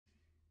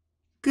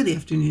Good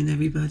afternoon,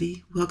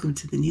 everybody. Welcome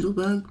to the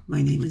NeedleBugg.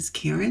 My name is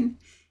Karen,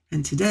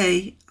 and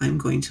today I'm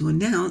going to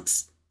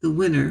announce the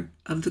winner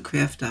of the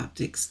Craft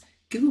Optics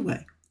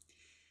giveaway.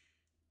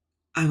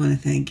 I want to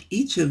thank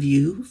each of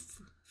you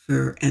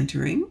for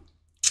entering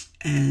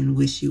and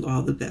wish you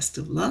all the best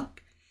of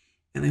luck.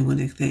 And I want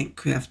to thank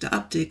Craft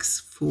Optics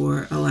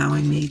for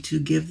allowing me to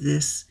give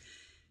this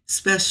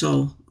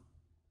special,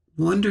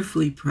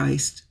 wonderfully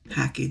priced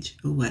package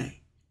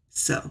away.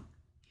 So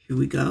here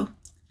we go.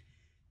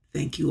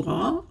 Thank you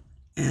all,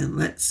 and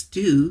let's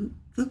do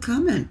the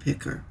comment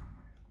picker.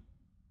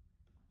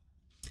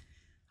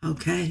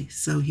 Okay,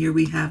 so here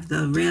we have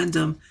the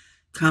random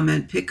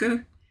comment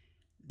picker.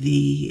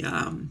 The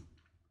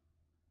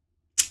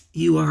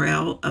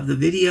URL of the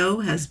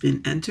video has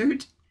been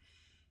entered.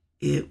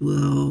 It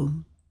will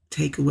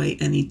take away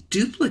any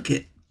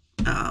duplicate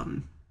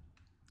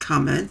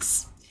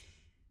comments,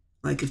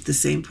 like if the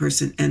same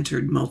person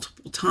entered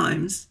multiple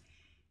times,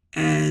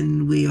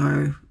 and we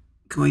are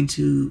going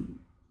to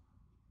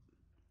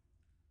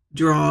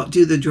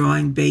do the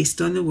drawing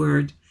based on the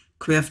word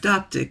Craft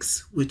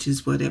Optics, which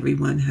is what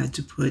everyone had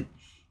to put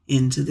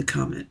into the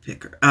comment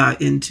picker,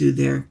 into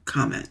their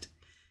comment.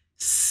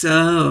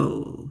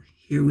 So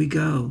here we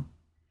go.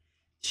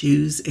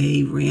 Choose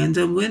a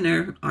random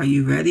winner. Are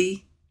you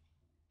ready?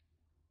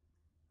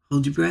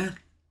 Hold your breath.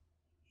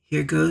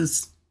 Here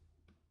goes.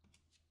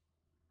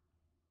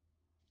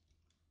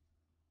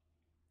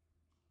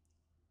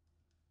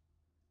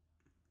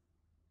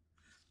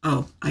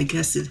 Oh, I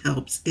guess it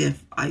helps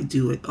if I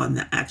do it on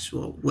the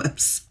actual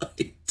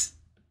website.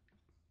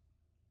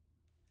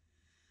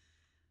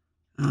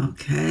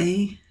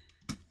 Okay.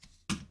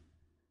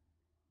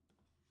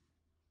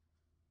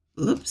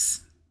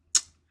 Oops.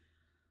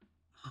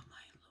 Oh,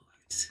 my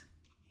Lord.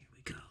 Here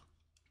we go.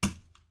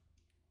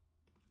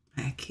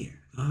 Back here.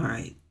 All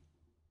right.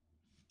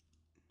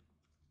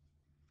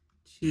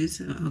 Choose.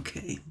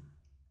 Okay.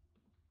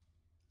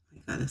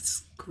 I gotta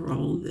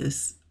scroll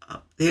this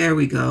up. There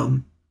we go.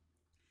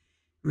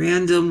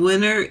 Random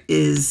winner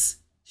is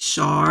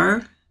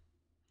Char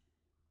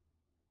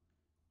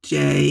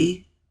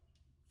J57.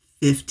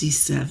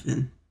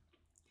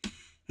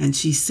 And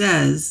she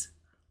says,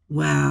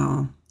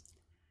 wow,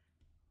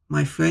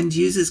 my friend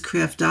uses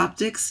Craft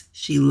Optics.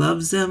 She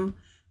loves them,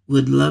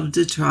 would love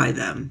to try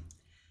them.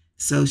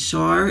 So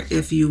Char,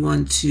 if you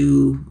want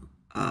to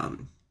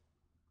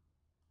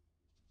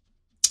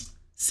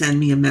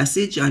send me a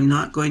message, I'm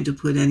not going to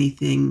put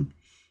anything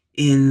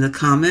in the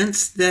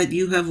comments that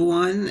you have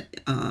won.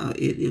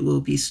 It will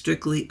be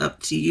strictly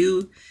up to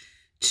you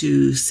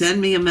to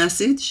send me a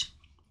message,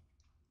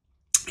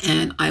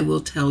 and I will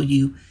tell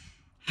you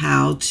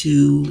how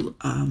to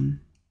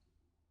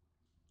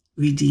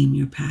redeem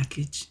your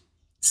package.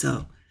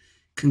 So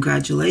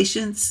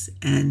congratulations,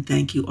 and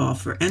thank you all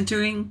for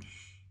entering.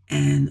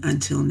 And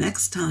until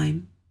next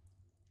time,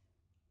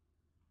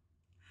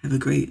 have a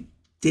great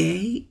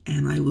day,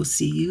 and I will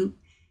see you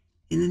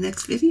in the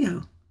next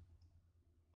video.